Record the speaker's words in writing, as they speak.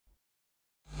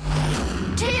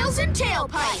wheels and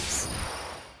tailpipes.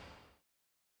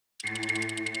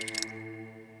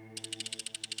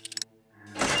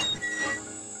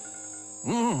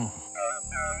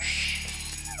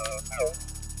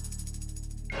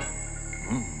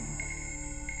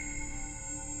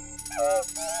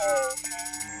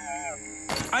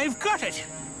 I've got it!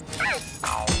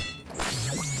 Oh.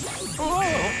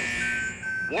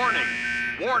 Warning!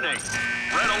 Warning!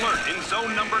 Red alert in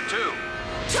zone number 2.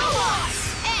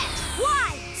 Tobots! X,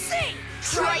 Y, Z!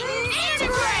 Triton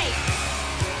integrate!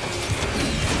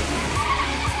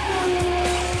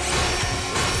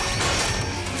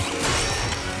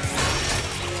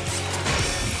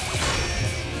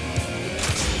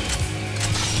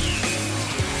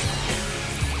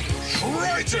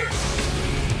 Triton!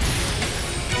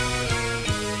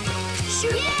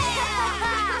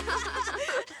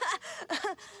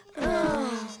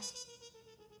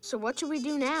 So what should we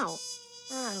do now?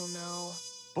 I don't know.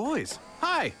 Boys,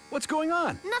 hi! What's going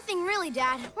on? Nothing really,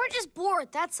 Dad. We're just bored,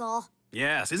 that's all.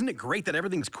 Yes, isn't it great that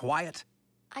everything's quiet?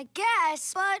 I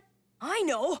guess, but... I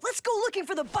know. Let's go looking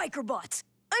for the biker bots.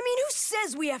 I mean, who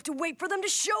says we have to wait for them to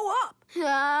show up?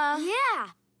 Yeah,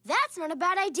 that's not a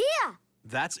bad idea.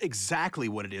 That's exactly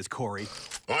what it is, Corey.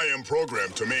 I am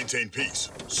programmed to maintain peace,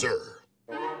 sir.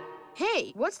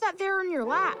 Hey, what's that there in your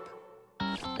lap?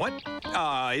 What?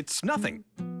 It's nothing.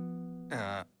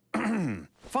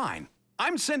 Fine.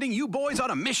 I'm sending you boys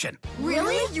on a mission.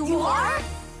 Really? You are?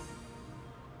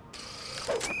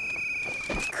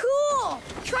 Cool!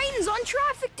 Triton's on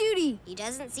traffic duty. He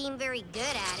doesn't seem very good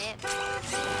at it.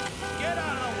 Get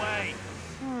out of the way!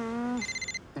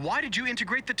 Why did you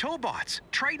integrate the Tobots?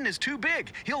 Triton is too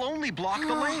big. He'll only block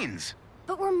the lanes.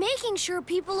 But we're making sure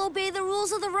people obey the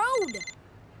rules of the road.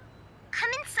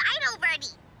 Come inside already.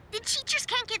 The teachers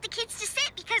can't get the kids to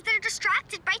sit because they're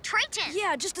distracted by Triton.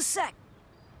 Yeah, just a sec.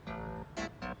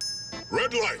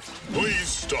 Red light, please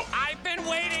stop. I've been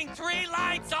waiting 3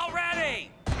 lights already!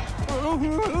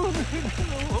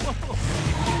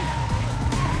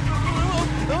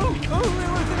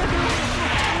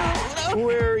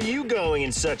 Where are you going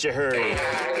in such a hurry?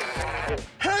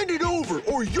 Hand it over,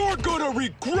 or you're gonna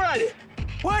regret it!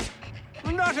 What?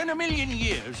 Not in a million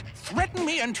years. Threaten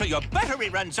me until your battery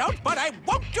runs out, but I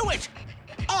won't do it!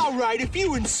 All right, if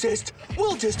you insist,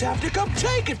 we'll just have to come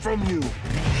take it from you.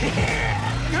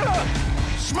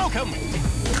 Smoke him!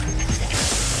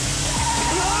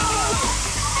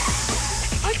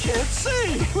 I can't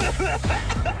see!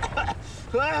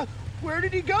 Where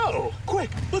did he go? Quick,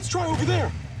 let's try over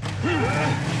there.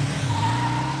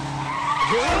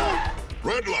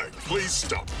 Red light, please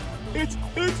stop.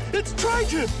 It's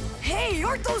Triton! Hey,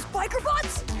 aren't those biker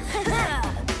bots?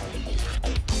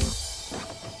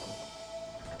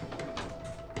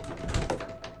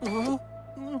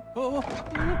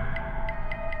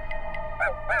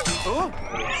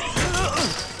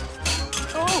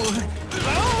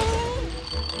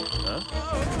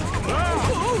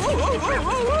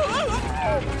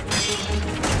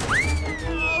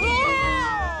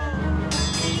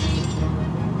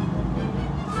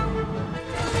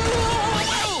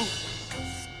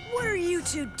 What are you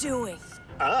two doing?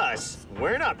 Us?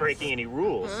 We're not breaking any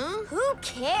rules. Who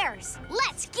cares?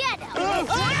 Let's get him!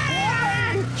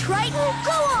 Triton,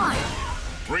 go on!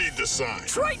 Read the sign.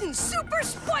 Triton Super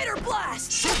Spider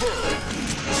Blast! Super!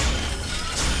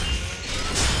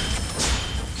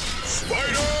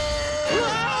 Spider!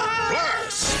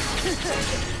 Blast!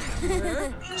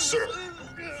 Sir.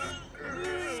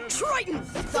 Triton!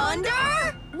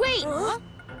 Thunder? Wait!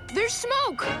 There's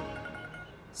smoke!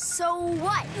 So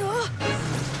what?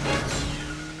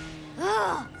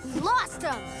 We lost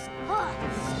him!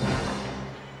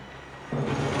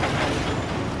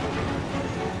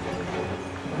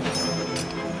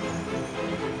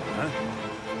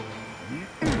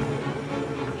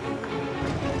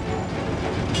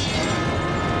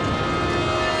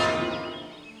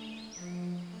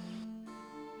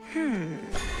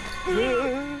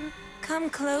 Come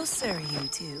closer, you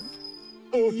two.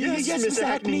 Oh, yes, Miss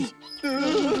Acme.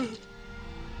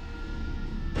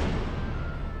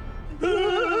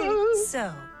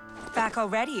 So, back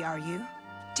already, are you?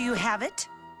 Do you have it?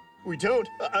 We don't.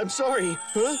 I'm sorry.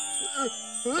 Huh?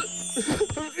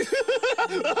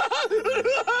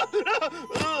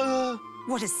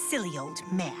 What a silly old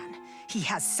man. He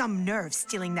has some nerve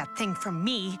stealing that thing from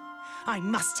me. I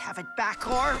must have it back,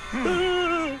 or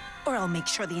I'll make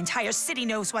sure the entire city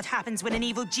knows what happens when an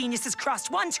evil genius is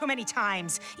crossed one too many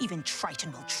times. Even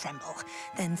Triton will tremble.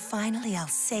 Then finally I'll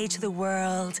say to the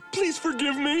world... Please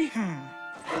forgive me.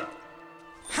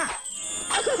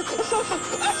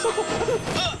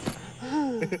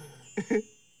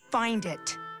 Find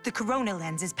it. The Corona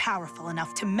lens is powerful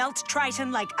enough to melt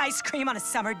Triton like ice cream on a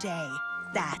summer day.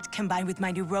 That, combined with my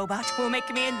new robot, will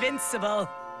make me invincible.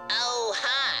 Oh,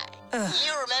 hi.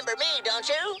 You remember me, don't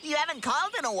you? You haven't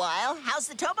called in a while. How's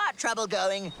the Tobot trouble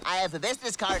going? I have a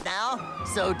business card now.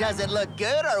 So does it look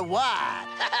good or what?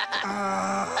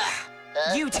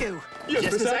 You two.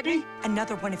 Yes, Miss Acme?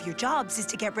 Another one of your jobs is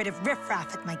to get rid of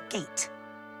riffraff at my gate.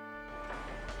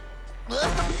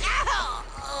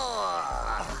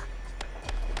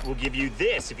 We'll give you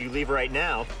this if you leave right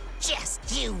now. Just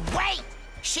you wait!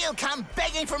 She'll come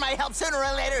begging for my help sooner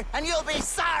or later, and you'll be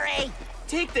sorry!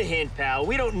 Take the hint, pal.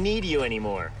 We don't need you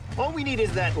anymore. All we need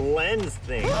is that lens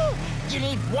thing. You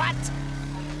need what?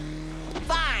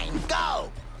 Fine,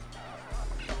 go!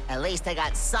 At least I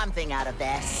got something out of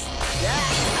this.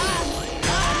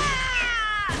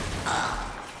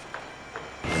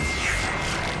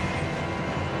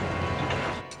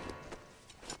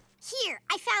 Here,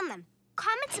 I found them.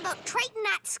 Comments about Triton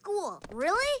at school.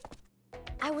 Really?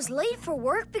 I was late for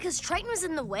work because Triton was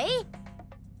in the way?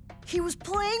 He was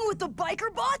playing with the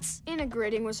biker bots?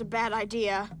 Integrating was a bad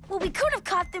idea. Well, we could have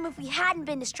caught them if we hadn't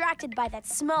been distracted by that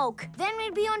smoke. Then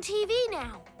we'd be on TV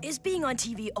now. Is being on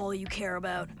TV all you care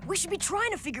about? We should be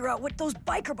trying to figure out what those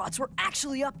biker bots were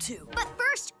actually up to. But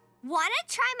first, wanna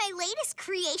try my latest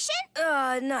creation?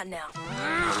 Not now.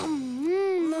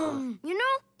 You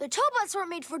know, the Tobots weren't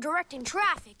made for directing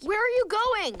traffic. Where are you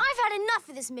going? I've had enough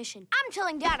of this mission. I'm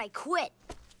telling Dad I quit.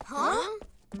 Huh?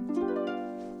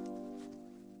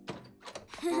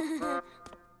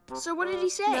 So what did he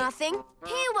say? Nothing.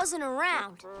 He wasn't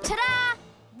around. Ta-da!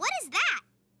 What is that?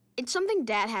 It's something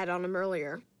Dad had on him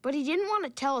earlier, but he didn't want to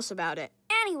tell us about it.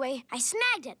 Anyway, I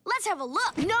snagged it. Let's have a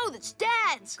look. No, that's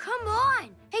Dad's. Come on.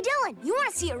 Hey, Dylan, you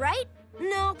want to see it, right?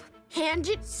 Nope. Hand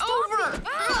it over.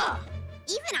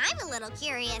 Even I'm a little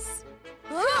curious.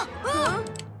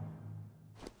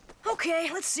 Okay,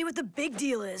 let's see what the big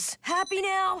deal is. Happy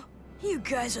now? You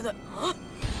guys are the...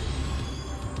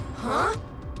 Huh?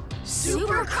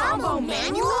 Super Combo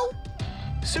Manual?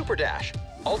 Super Dash.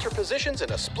 Alter positions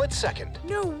in a split second.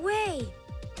 No way.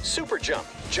 Super Jump.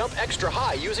 Jump extra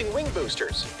high using wing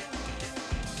boosters.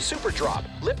 Super Drop.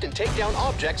 Lift and take down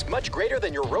objects much greater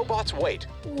than your robot's weight.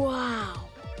 Wow.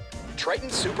 Triton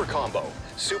Super Combo.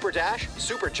 Super Dash,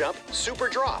 Super Jump, Super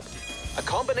Drop. A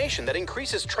combination that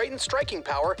increases Triton's striking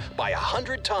power by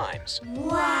 100 times.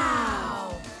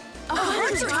 Wow.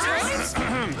 100 times?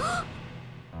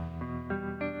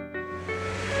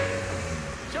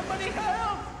 Somebody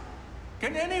help!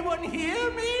 Can anyone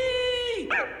hear me?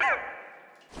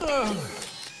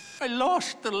 I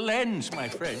lost the lens, my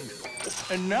friend.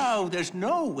 And now there's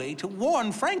no way to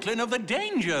warn Franklin of the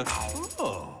danger.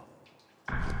 Oh.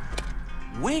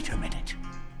 Wait a minute.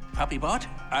 Puppybot,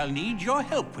 I'll need your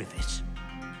help with this.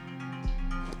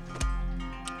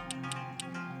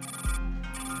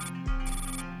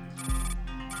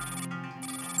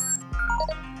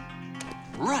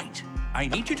 Right. I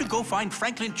need you to go find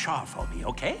Franklin Char for me,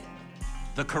 okay?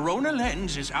 The Corona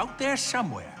lens is out there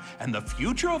somewhere, and the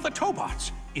future of the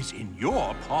Tobots is in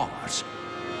your paws.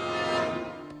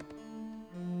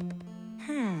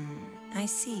 I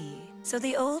see. So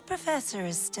the old professor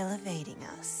is still evading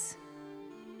us.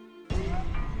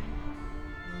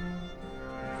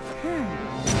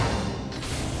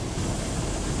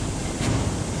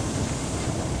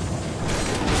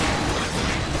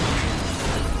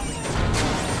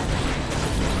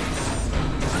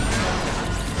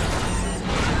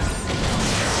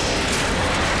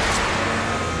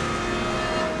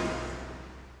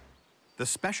 The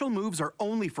special moves are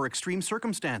only for extreme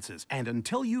circumstances, and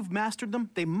until you've mastered them,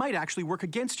 they might actually work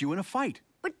against you in a fight.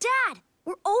 But Dad,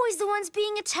 we're always the ones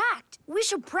being attacked. We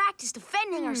should practice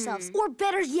defending ourselves. Or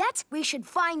better yet, we should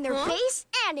find their base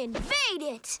and invade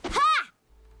it. Ha!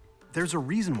 There's a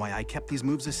reason why I kept these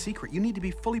moves a secret. You need to be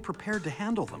fully prepared to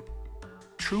handle them.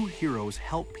 True heroes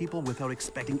help people without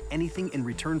expecting anything in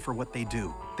return for what they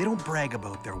do. They don't brag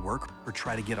about their work or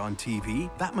try to get on TV.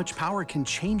 That much power can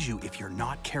change you if you're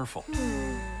not careful.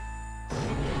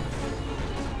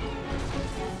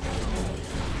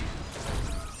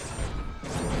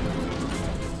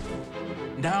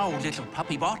 Now, little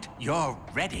puppybot, you're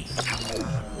ready.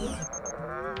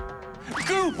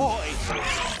 Go, boy!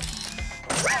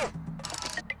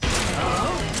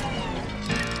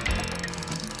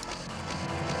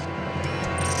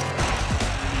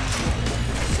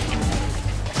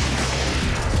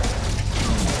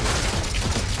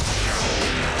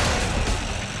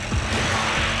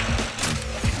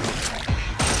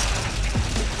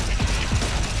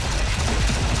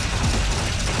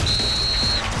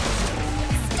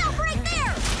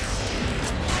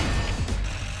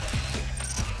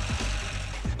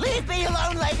 Leave me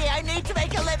alone, lady. I need to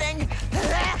make a living.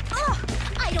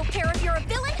 I don't care if you're a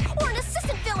villain or an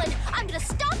assistant villain. I'm gonna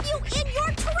stop you in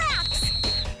your tracks.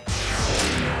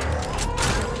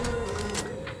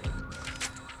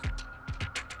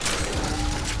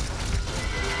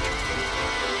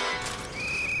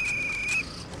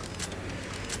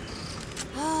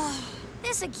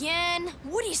 This again.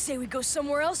 What do you say we go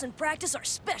somewhere else and practice our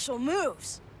special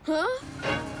moves? Huh?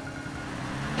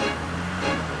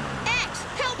 X,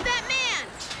 help that man!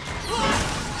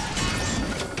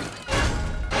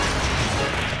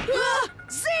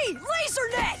 Z, laser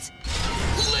net!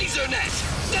 Laser net!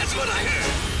 That's what I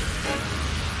heard!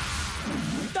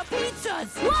 The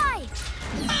pizzas! Why?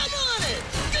 I'm on it!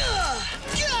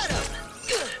 Got him!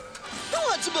 Who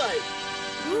wants a bite?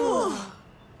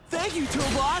 Thank you,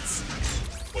 Tobots!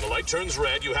 When the light turns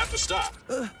red, you have to stop.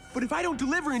 But if I don't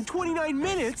deliver in 29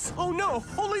 minutes, oh no,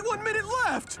 only 1 minute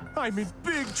left! I'm in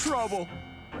big trouble.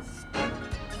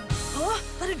 Huh?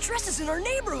 That address is in our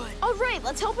neighborhood. All right,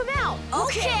 let's help him out.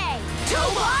 Okay.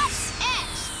 Tobots!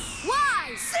 X,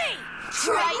 Y, Z!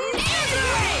 Triton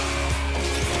Integrate!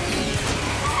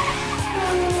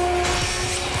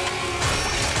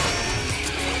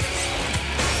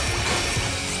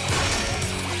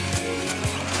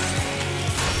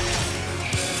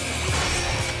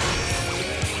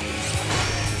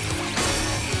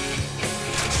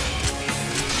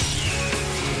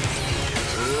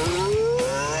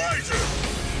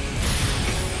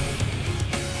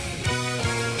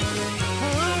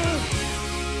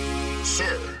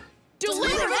 Sir.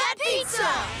 Deliver that pizza!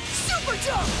 Super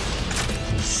jump!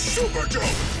 Super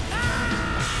jump!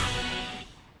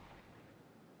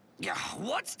 Yeah,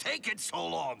 what's taking so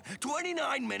long?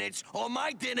 29 minutes or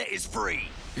my dinner is free.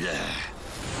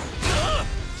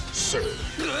 Sir.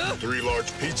 3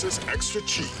 large pizzas, extra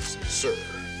cheese, sir.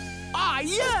 Ah,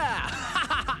 yeah!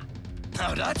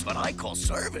 Now that's what I call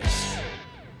service.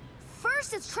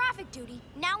 First it's traffic duty.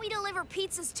 Now we deliver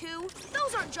pizzas too.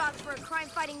 Those aren't jobs for a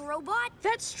crime-fighting robot.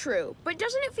 That's true, but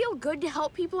doesn't it feel good to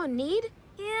help people in need?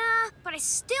 Yeah, but I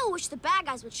still wish the bad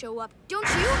guys would show up. Don't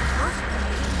you?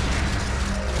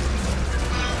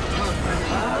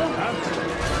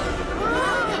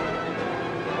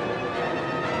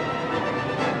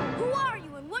 Who are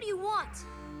you and what do you want?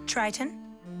 Triton?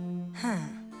 Huh.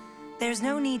 There's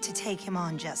no need to take him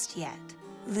on just yet.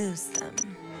 Lose them.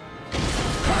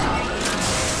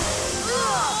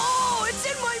 Oh, it's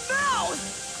in my mouth!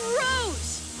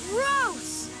 Gross!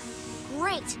 Gross!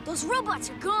 Great, those robots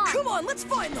are gone. Come on, let's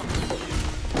find them.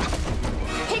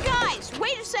 Hey guys,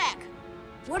 wait a sec.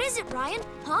 What is it, Ryan?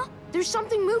 Huh? There's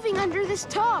something moving under this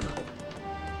tub.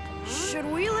 Should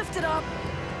we lift it up?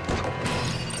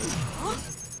 Huh?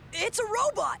 It's a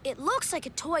robot. It looks like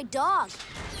a toy dog.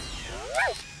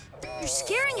 You're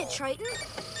scaring it, Triton.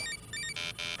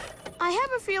 I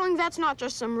have a feeling that's not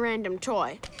just some random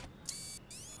toy.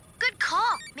 Good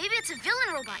call. Maybe it's a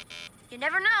villain robot. You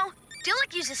never know.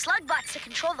 Dillick uses slug bots to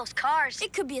control those cars.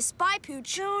 It could be a spy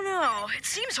pooch. Don't know. It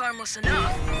seems harmless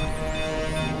enough.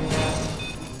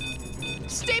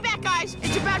 Stay back, guys.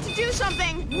 It's about to do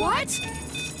something. What?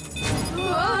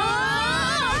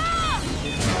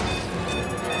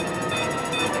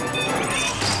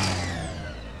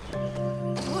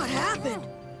 What happened?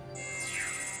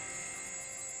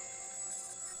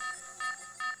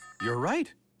 You're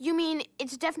right. You mean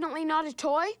it's definitely not a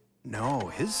toy?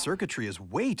 No, his circuitry is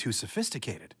way too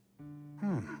sophisticated.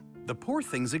 The poor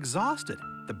thing's exhausted.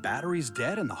 The battery's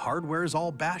dead and the hardware's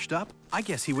all bashed up. I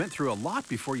guess he went through a lot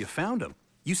before you found him.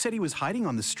 You said he was hiding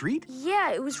on the street?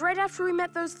 Yeah, it was right after we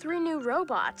met those 3 new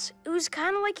robots. It was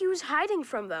kind of like he was hiding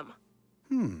from them.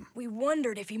 We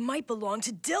wondered if he might belong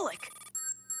to Dillick.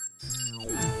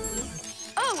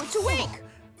 Oh, it's awake!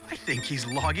 I think he's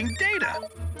logging data.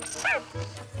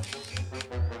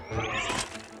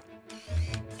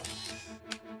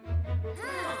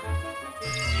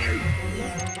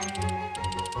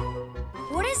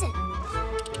 What is it?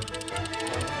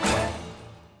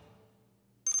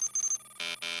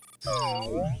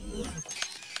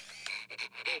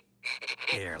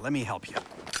 Here, let me help you.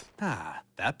 Ah,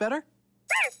 that better?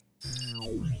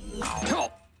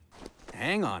 Oh.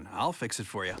 Hang on, I'll fix it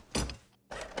for you.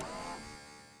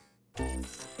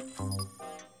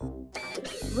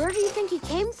 Where do you think he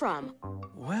came from?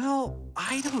 Well,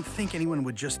 I don't think anyone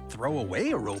would just throw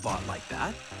away a robot like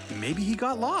that. Maybe he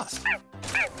got lost.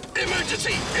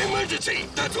 Emergency! Emergency!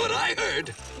 That's what I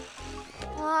heard!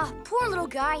 Poor little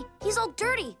guy. He's all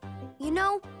dirty. You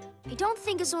know, I don't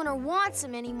think his owner wants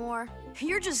him anymore.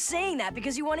 You're just saying that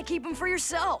because you want to keep him for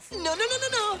yourself. No.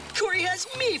 Corey has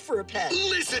me for a pet.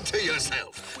 Listen to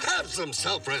yourself. Have some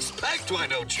self-respect, why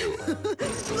don't you?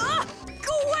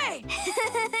 Go away!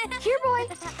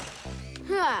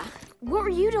 What were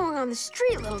you doing on the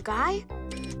street, little guy?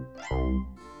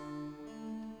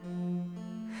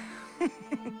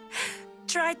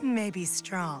 Triton may be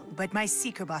strong, but my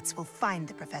Seekerbots will find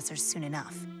the professor soon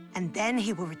enough. And then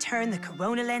he will return the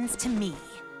Corona Lens to me.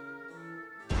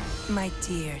 My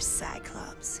dear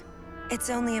Cyclops, it's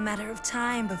only a matter of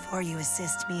time before you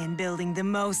assist me in building the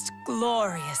most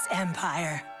glorious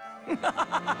empire.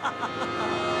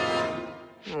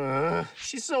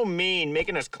 She's so mean,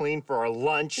 making us clean for our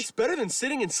lunch. It's better than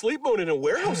sitting in sleep mode in a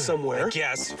warehouse somewhere. I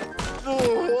guess.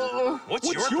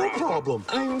 What's your problem?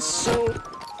 I'm so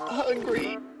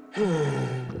hungry.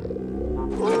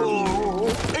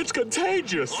 It's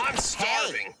contagious. I'm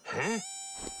starving. Hey.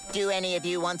 Do any of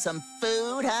you want some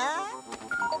food, huh?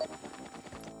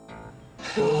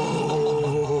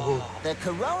 The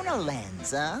Corona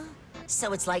Lens, huh?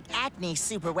 So it's like Acme's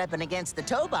super weapon against the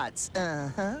Tobots,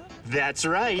 uh-huh. That's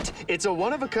right. It's a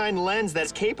one-of-a-kind lens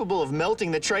that's capable of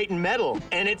melting the Triton metal,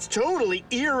 and it's totally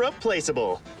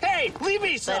irreplaceable. Hey, leave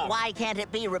me some! But why can't it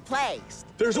be replaced?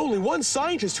 There's only one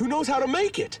scientist who knows how to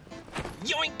make it.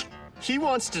 Yoink! He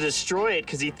wants to destroy it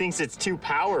because he thinks it's too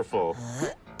powerful.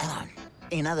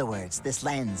 In other words, this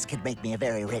lens could make me a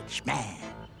very rich man.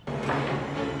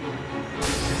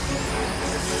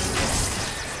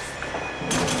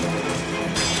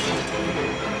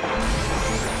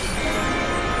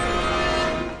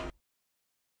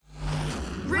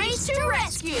 Race to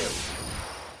rescue!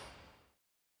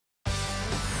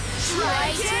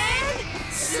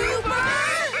 Triton Super!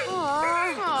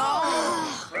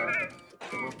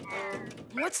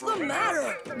 What's the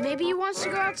matter? Maybe he wants to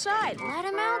go outside. Let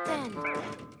him out then.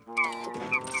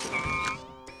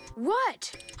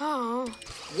 What? Oh.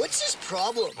 What's his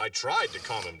problem? I tried to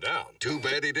calm him down. Too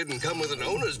bad he didn't come with an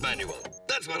owner's manual.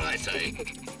 That's what I say.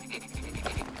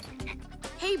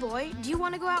 Hey, boy, do you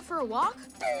want to go out for a walk?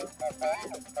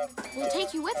 We'll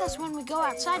take you with us when we go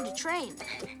outside to train.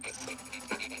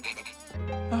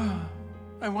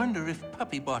 I wonder if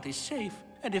Puppybot is safe,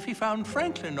 and if he found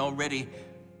Franklin already.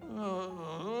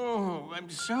 Oh, I'm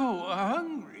so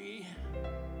hungry.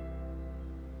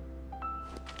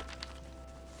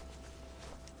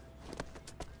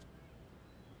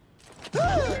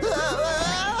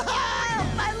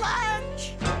 My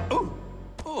lunch! Oh,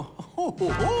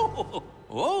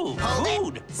 Hold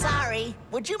food! it. Sorry.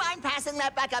 Would you mind passing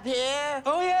that back up here?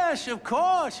 Oh, yes, of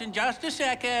course. In just a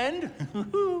second.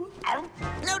 No,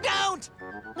 don't!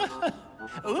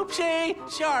 Oopsie.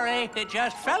 Sorry. It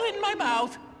just fell in my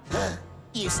mouth.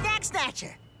 You snack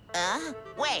snatcher.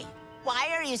 Wait. Why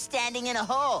are you standing in a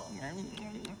hole?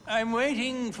 I'm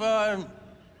waiting for...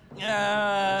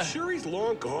 Sure, he's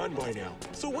long gone by now.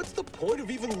 So what's the point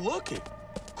of even looking?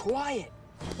 Quiet.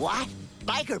 What?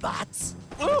 Biker bots?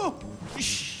 Oh!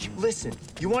 Shh. Listen,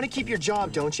 you want to keep your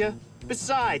job, don't you?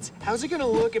 Besides, how's it gonna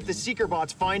look if the Seeker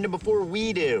bots find him before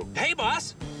we do? Hey,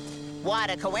 boss. What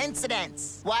a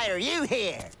coincidence. Why are you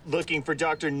here? Looking for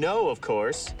Dr. No, of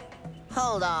course.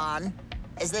 Hold on.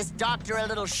 Is this doctor a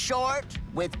little short,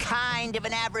 with kind of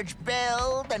an average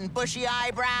build and bushy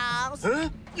eyebrows? Huh?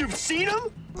 You've seen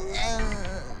him?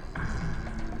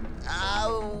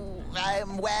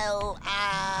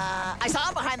 I saw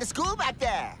him behind the school back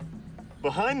there.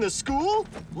 Behind the school?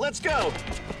 Let's go.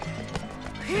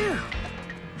 Phew.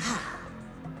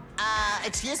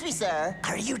 Excuse me, sir.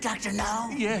 Are you Dr. No?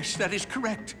 Yes, that is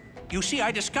correct. You see,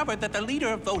 I discovered that the leader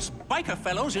of those biker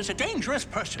fellows is a dangerous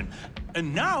person.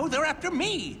 And now they're after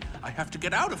me. I have to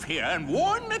get out of here and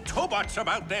warn the Tobots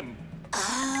about them.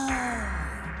 Oh.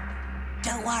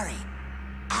 Don't worry.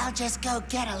 I'll just go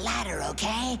get a ladder,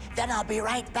 okay? Then I'll be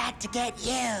right back to get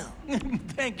you.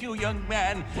 Thank you, young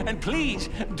man. And please,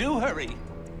 do hurry.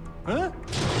 Huh?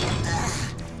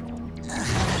 No,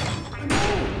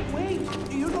 wait.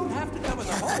 You don't have to cover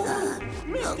the hole.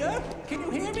 Mister, can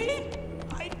you hear me?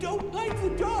 I don't like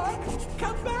the dark.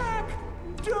 Come back.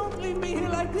 Don't leave me here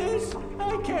like this.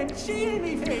 I can't see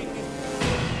anything.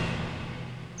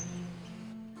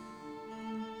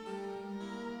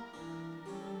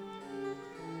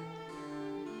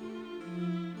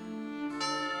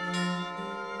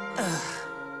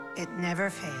 It never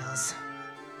fails.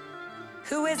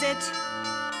 Who is it?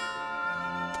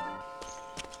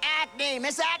 Acme,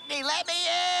 Miss Acme, let me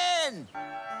in!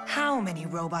 How many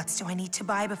robots do I need to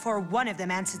buy before one of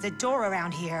them answers the door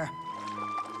around here?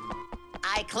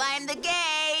 I climbed the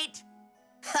gate!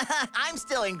 I'm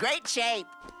still in great shape.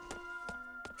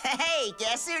 Hey,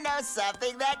 guess who knows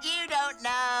something that you don't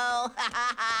know?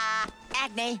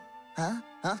 Acme. Huh?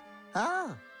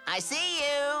 Oh, I see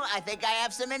you. I think I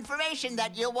have some information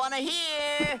that you'll want to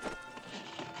hear.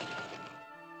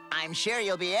 I'm sure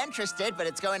you'll be interested, but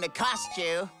it's going to cost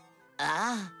you.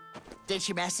 Did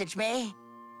she message me?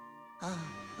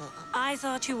 I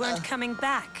thought you weren't coming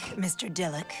back, Mr.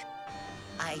 Dillick.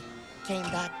 I came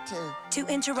back to... To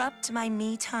interrupt my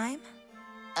me time?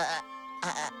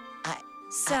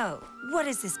 So, what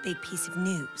is this big piece of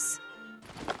news?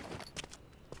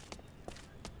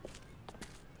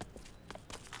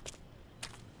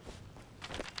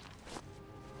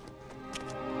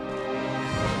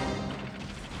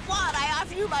 What? I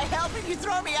offer you my help and you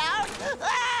throw me out?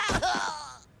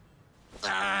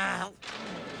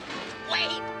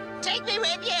 Wait! Take me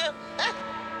with you!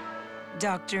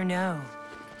 Doctor, no.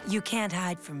 You can't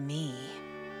hide from me.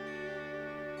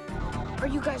 Are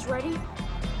you guys ready?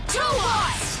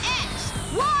 Tobots! X,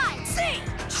 Y, Z!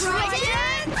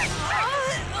 Triton!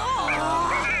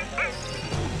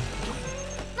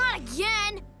 Not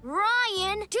again!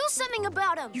 Ryan, do something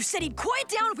about him! You said he'd quiet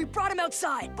down if we brought him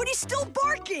outside, but he's still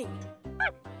barking!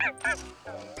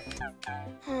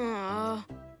 Huh?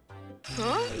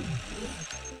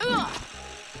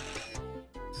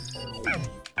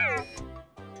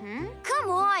 Come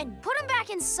on, put him back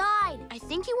inside. I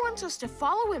think he wants us to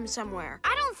follow him somewhere.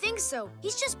 I don't think so.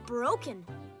 He's just broken.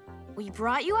 We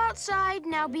brought you outside,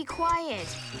 now be quiet.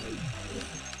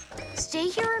 Stay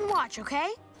here and watch, okay?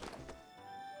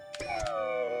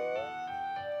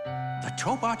 The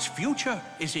Tobots' future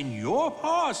is in your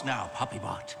paws now,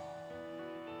 Puppybot.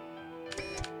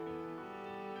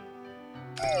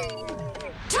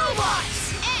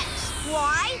 Tobots! X,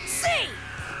 Y, Z!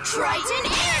 Triton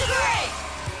integrate!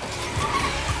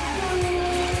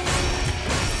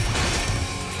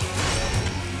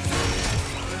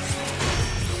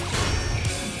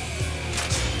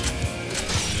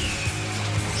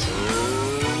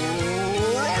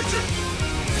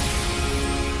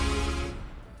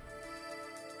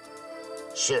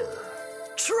 Sir.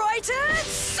 Triton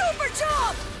Super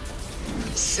Jump!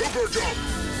 Super Jump!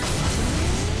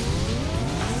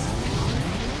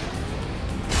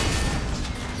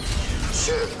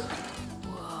 Sir.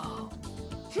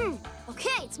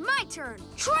 Okay, it's my turn.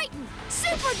 Triton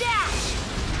Super Dash!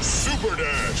 Super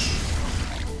Dash!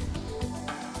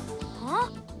 Huh?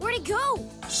 Where'd he go?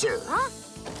 Sir. Huh?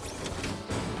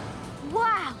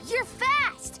 Wow, you're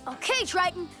fast! Okay,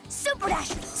 Triton, Super Dash!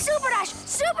 Super Dash!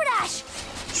 Super Dash!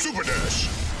 Super Dash!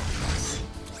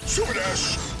 Super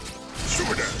Dash!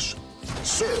 Super Dash!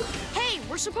 Sir! Hey,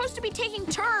 we're supposed to be taking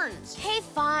turns. Okay,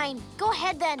 fine. Go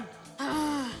ahead then.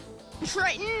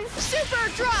 Triton, super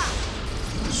drop!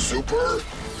 Super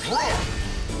Drop!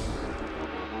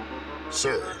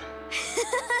 Sir.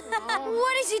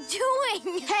 What is he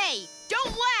doing? Hey,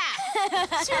 don't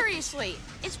laugh! Seriously,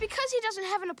 it's because he doesn't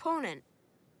have an opponent.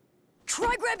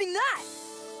 Try grabbing that!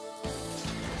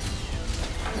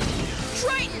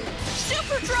 Triton,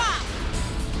 super drop!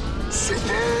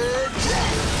 Super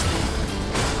Drop!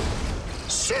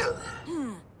 Sir.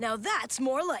 Now that's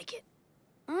more like it.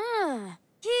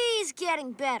 He's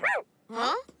getting better.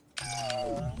 Huh?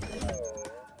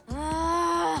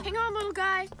 Hang on, little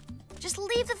guy. Just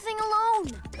leave the thing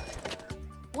alone.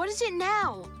 What is it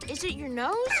now? Is it your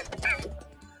nose?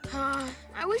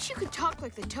 I wish you could talk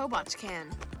like the Tobots can.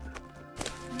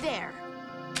 There.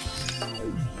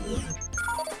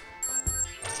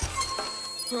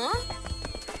 Huh?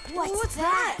 What's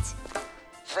that?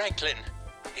 Franklin,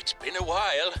 it's been a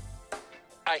while.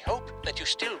 I hope that you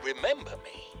still remember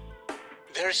me.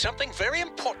 There is something very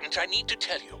important I need to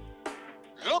tell you.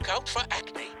 Look out for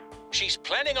Acne. She's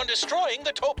planning on destroying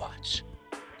the Tobots.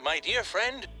 My dear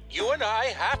friend, you and I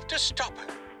have to stop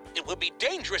her. It would be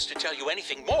dangerous to tell you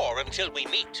anything more until we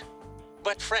meet.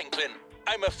 But Franklin,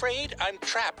 I'm afraid I'm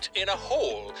trapped in a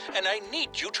hole, and I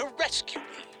need you to rescue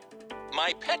me.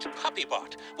 My pet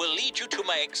Puppybot will lead you to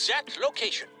my exact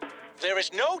location. There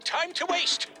is no time to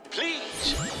waste.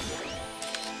 Please.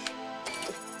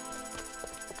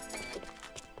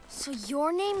 So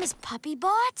your name is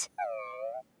Puppybot?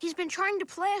 He's been trying to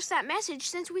play us that message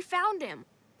since we found him.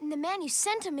 And the man who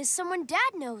sent him is someone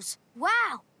Dad knows.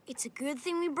 Wow, it's a good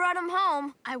thing we brought him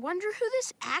home. I wonder who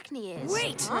this Acne is.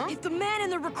 Wait, if the man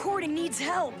in the recording needs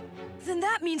help, then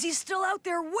that means he's still out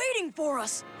there waiting for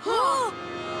us.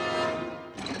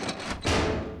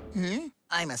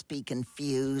 I must be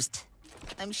confused.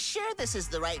 I'm sure this is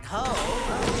the right hole.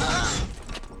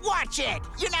 Watch it!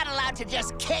 You're not allowed to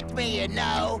just kick me, you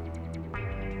know.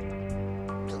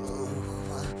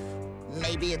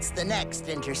 Maybe it's the next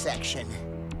intersection.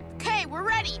 Okay, we're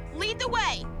ready. Lead the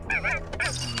way.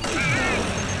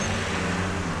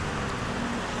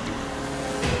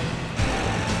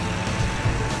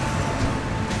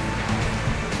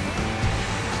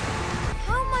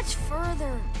 How much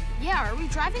further? Yeah, are we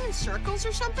driving in circles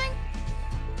or something?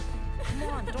 Come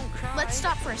on, on, don't cry. Let's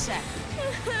stop for a sec.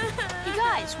 Hey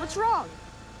guys, what's wrong?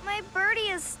 My birdie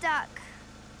is stuck.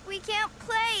 We can't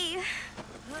play.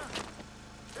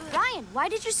 Ryan, why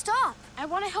did you stop? I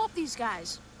want to help these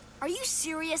guys. Are you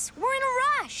serious? We're in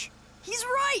a rush. He's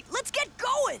right. Let's get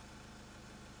going.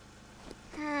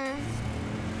 You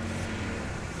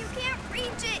can't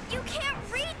reach it. You can't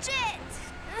reach it.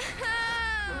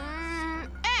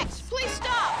 X, please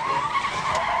stop.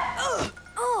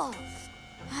 Oh.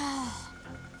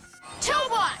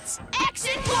 Tobots, X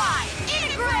and Y,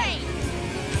 integrate!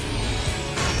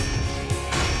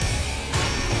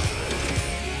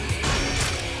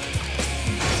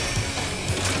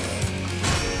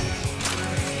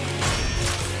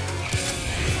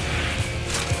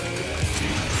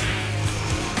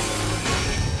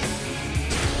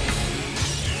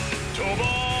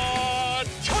 Tobot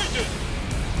Titan!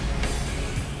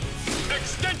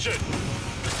 Extension!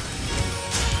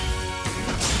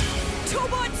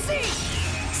 Tobot C!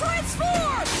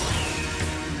 Transform!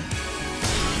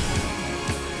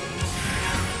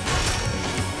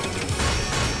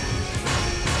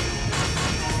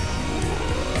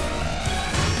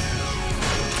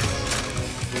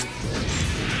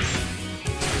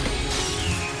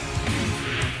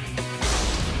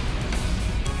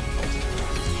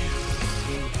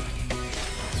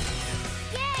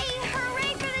 Yay!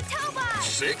 Hooray for the Tobots!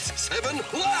 6, 7,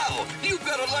 wow! You've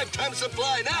got a lifetime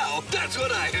supply now! That's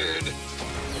what I heard!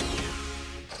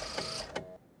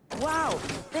 Wow,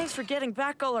 thanks for getting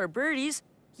back all our birdies.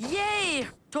 Yay!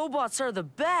 Tobots are the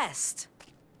best.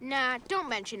 Nah, don't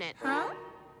mention it. Huh?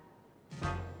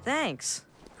 Thanks.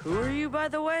 Who are you, by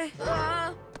the way?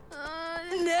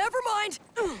 Never mind.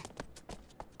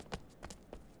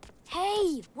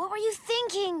 Hey, what were you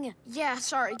thinking? Yeah,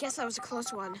 sorry, guess that was a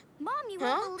close one. Mom, you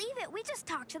won't believe it. We just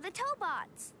talked to the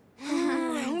Tobots.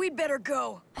 We'd better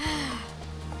go.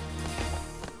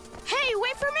 Hey,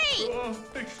 wait for me!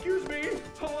 Excuse me.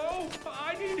 Hello?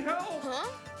 I need help. Huh?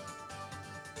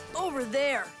 Over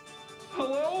there.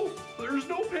 Hello? There's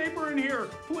no paper in here.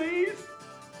 Please?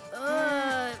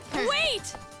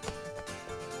 Wait!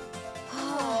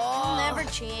 I'll never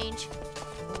change.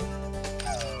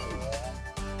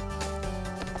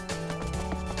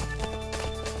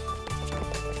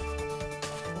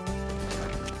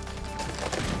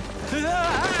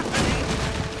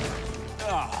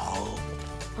 Oh.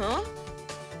 Huh?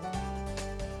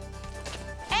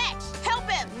 X, help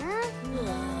him!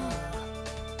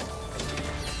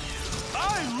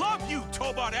 I love you,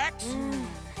 Tobot X!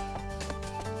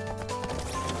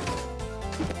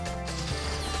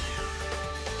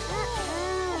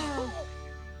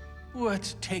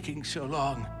 What's taking so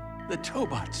long? The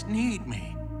Tobots need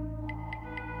me.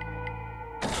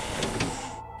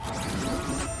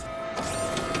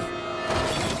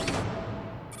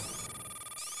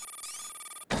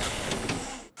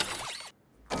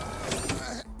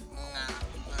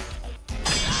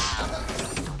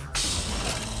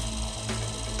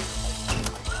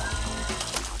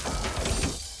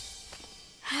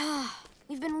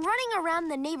 We've been running around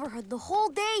the neighborhood the whole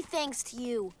day thanks to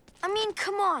you. I mean,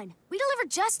 come on. We deliver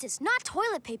justice, not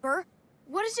toilet paper.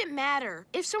 What does it matter?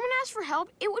 If someone asks for help,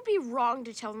 it would be wrong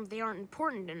to tell them they aren't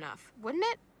important enough, wouldn't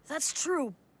it? That's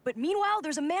true. But meanwhile,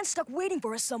 there's a man stuck waiting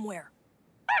for us somewhere.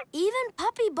 Even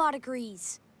Puppy Bot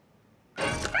agrees.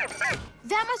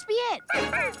 That must be it.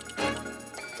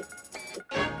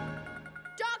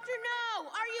 Dr. No,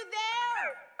 are you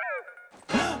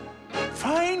there?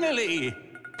 Finally!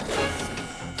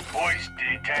 Voice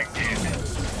detected.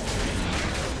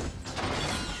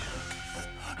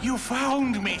 You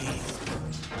found me!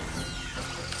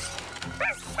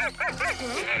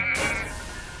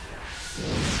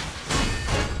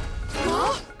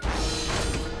 Huh?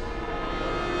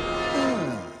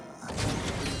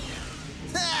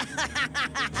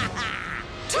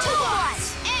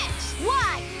 Tobots! X,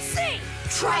 Y, Z!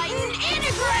 Triton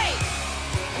integrate!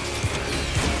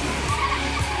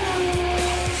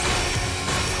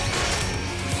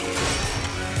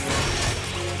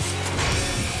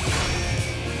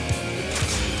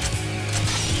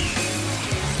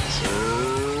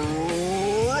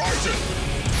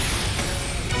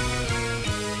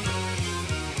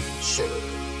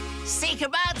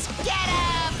 Seekerbots, get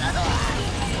him!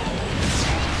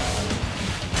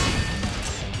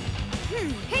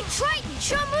 Hey, Triton,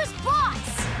 show 'em who's boss!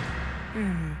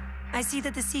 I see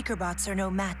that the Seekerbots are no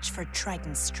match for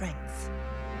Triton's strength.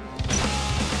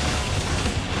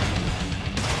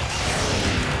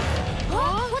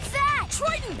 Huh? What's that?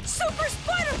 Triton, Super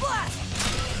Spider Blast!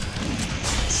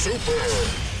 Super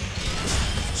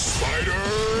Spider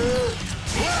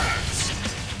Blast!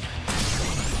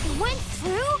 It went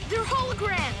through? They're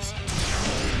holograms.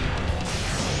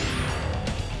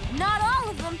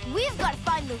 We've got to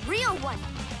find the real one.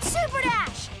 Super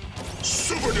Dash!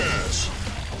 Super Dash!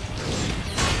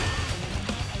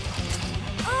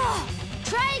 Ugh!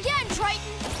 Try again, Triton!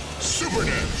 Super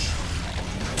Dash!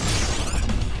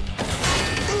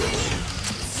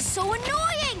 So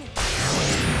annoying!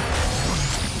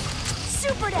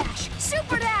 Super Dash!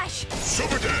 Super Dash!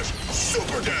 Super Dash!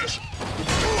 Super Dash!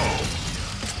 Oh!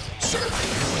 Sir!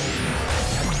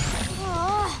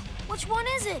 Which one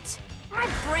is it? My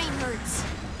brain hurts.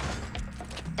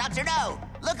 Dr. No,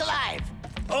 look alive!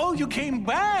 Oh, you came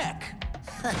back!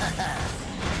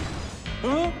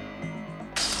 Huh?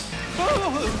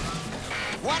 Oh.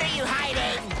 What are you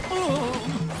hiding?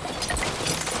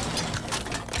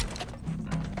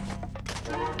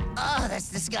 Oh, that's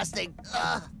disgusting.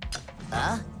 Huh?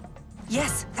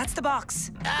 Yes, that's the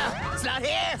box. It's not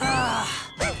here! Huh?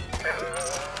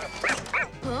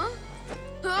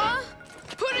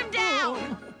 Put him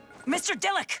down! Mr.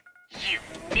 Dillick! You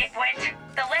nitwit!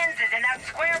 The lens is in that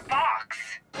square box!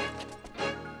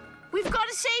 We've got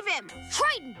to save him!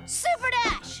 Triton! Super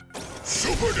Dash!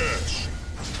 Super Dash!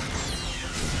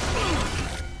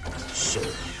 Sir.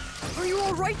 Are you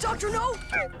all right, Dr. No?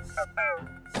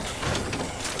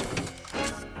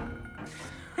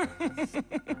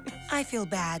 I feel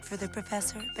bad for the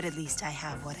professor, but at least I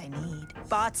have what I need.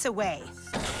 Bots away.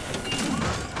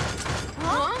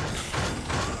 Huh?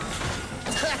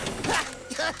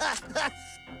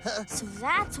 So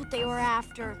that's what they were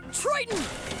after. Triton!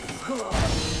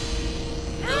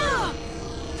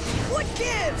 What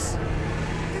gives?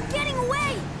 You're getting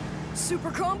away! Super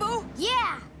combo?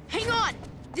 Yeah! Hang on!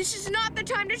 This is not the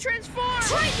time to transform!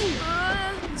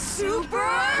 Triton!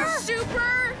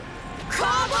 Super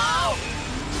combo!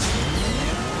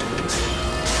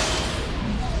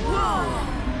 Whoa!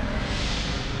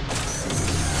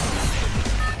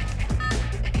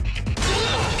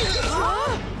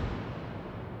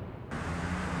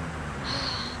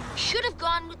 Should have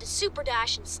gone with the Super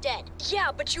Dash instead.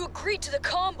 Yeah, but you agreed to the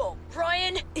combo,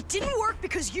 Brian. It didn't work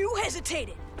because you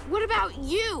hesitated. What about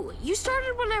you? You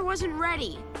started when I wasn't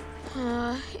ready.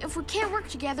 If we can't work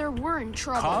together, we're in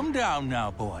trouble. Calm down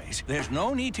now, boys. There's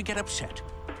no need to get upset.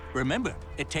 Remember,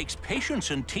 it takes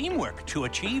patience and teamwork to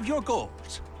achieve your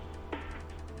goals.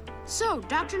 So,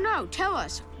 Dr. No, tell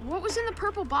us, what was in the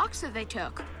purple box that they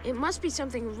took? It must be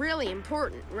something really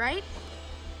important, right?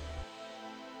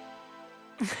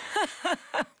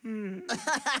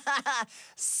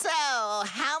 So,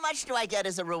 how much do I get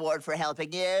as a reward for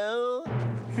helping you?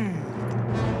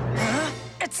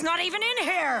 It's not even in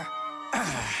here!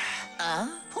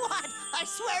 What? I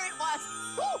swear it was!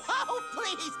 Oh,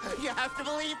 please! You have to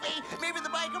believe me! Maybe the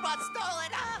microbot stole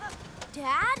it!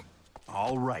 Dad?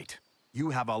 All right. You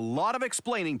have a lot of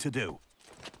explaining to do.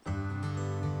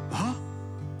 Huh?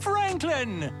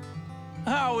 Franklin!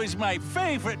 How is my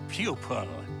favorite pupil?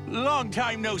 Long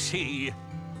time no see.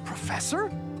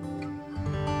 Professor?